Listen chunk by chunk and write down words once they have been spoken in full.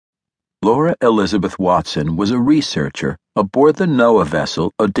Laura Elizabeth Watson was a researcher aboard the NOAA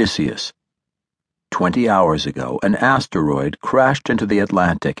vessel Odysseus. 20 hours ago, an asteroid crashed into the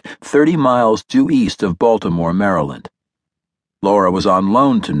Atlantic 30 miles due east of Baltimore, Maryland. Laura was on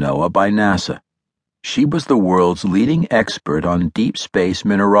loan to NOAA by NASA. She was the world's leading expert on deep space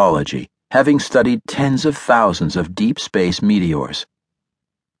mineralogy, having studied tens of thousands of deep space meteors.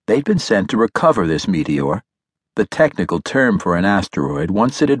 They'd been sent to recover this meteor, the technical term for an asteroid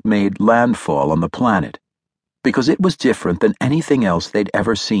once it had made landfall on the planet, because it was different than anything else they'd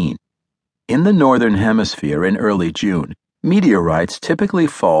ever seen. In the northern hemisphere in early June, meteorites typically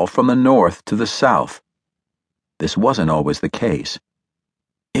fall from the north to the south. This wasn't always the case.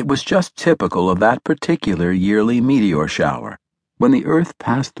 It was just typical of that particular yearly meteor shower, when the Earth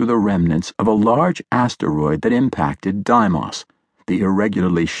passed through the remnants of a large asteroid that impacted Deimos, the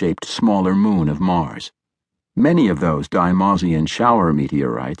irregularly shaped smaller moon of Mars. Many of those Deimosian shower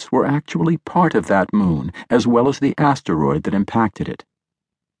meteorites were actually part of that moon, as well as the asteroid that impacted it.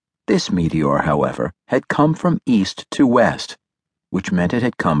 This meteor, however, had come from east to west, which meant it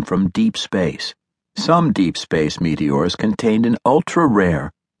had come from deep space. Some deep space meteors contained an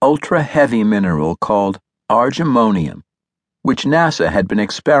ultra-rare, ultra-heavy mineral called argemonium, which NASA had been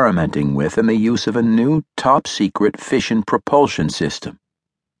experimenting with in the use of a new top-secret fission propulsion system.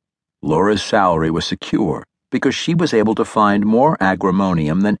 Laura's salary was secure because she was able to find more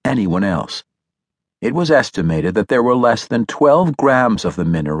argemonium than anyone else. It was estimated that there were less than 12 grams of the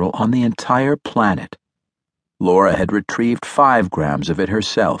mineral on the entire planet. Laura had retrieved 5 grams of it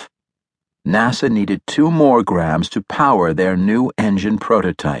herself. NASA needed 2 more grams to power their new engine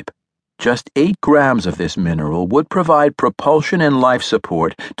prototype. Just 8 grams of this mineral would provide propulsion and life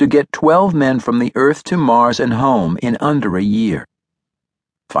support to get 12 men from the Earth to Mars and home in under a year.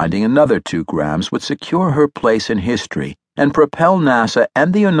 Finding another 2 grams would secure her place in history and propel NASA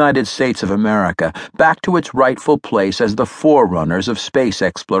and the United States of America back to its rightful place as the forerunners of space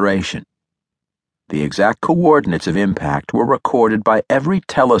exploration. The exact coordinates of impact were recorded by every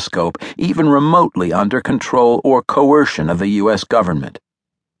telescope even remotely under control or coercion of the U.S. government.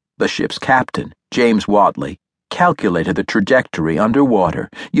 The ship's captain, James Whatley, calculated the trajectory underwater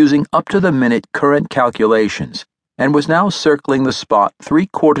using up-to-the-minute current calculations, and was now circling the spot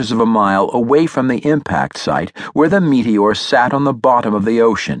 3/4 of a mile away from the impact site where the meteor sat on the bottom of the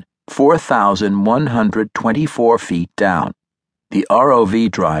ocean, 4,124 feet down. The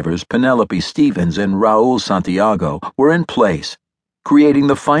ROV drivers Penelope Stevens and Raul Santiago were in place, creating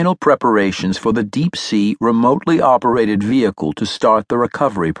the final preparations for the deep-sea, remotely operated vehicle to start the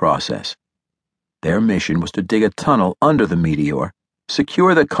recovery process. Their mission was to dig a tunnel under the meteor,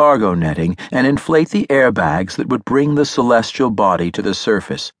 secure the cargo netting, and inflate the airbags that would bring the celestial body to the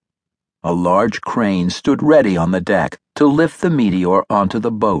surface. A large crane stood ready on the deck to lift the meteor onto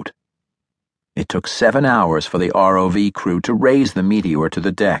the boat. It took 7 hours for the ROV crew to raise the meteor to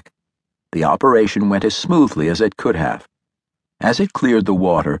the deck. The operation went as smoothly as it could have. As it cleared the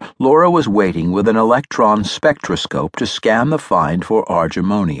water, Laura was waiting with an electron spectroscope to scan the find for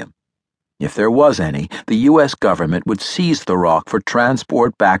argemonium. If there was any, the U.S. government would seize the rock for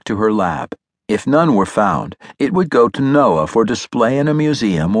transport back to her lab. If none were found, it would go to NOAA for display in a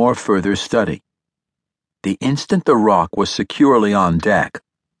museum or further study. The instant the rock was securely on deck,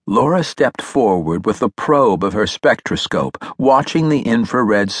 Laura stepped forward with the probe of her spectroscope, watching the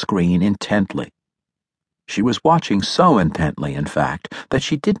infrared screen intently. She was watching so intently, in fact, that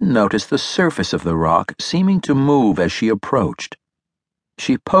she didn't notice the surface of the rock seeming to move as she approached.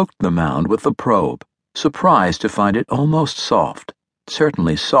 She poked the mound with the probe, surprised to find it almost soft,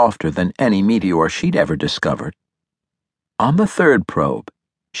 certainly softer than any meteor she'd ever discovered. On the third probe,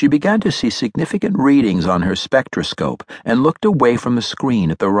 she began to see significant readings on her spectroscope and looked away from the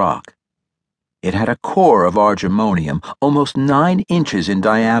screen at the rock. It had a core of argemonium almost 9 inches in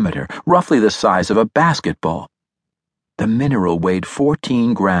diameter, roughly the size of a basketball. The mineral weighed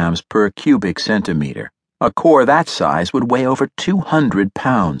 14 grams per cubic centimeter. A core that size would weigh over 200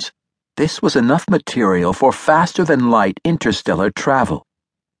 pounds. This was enough material for faster-than-light interstellar travel.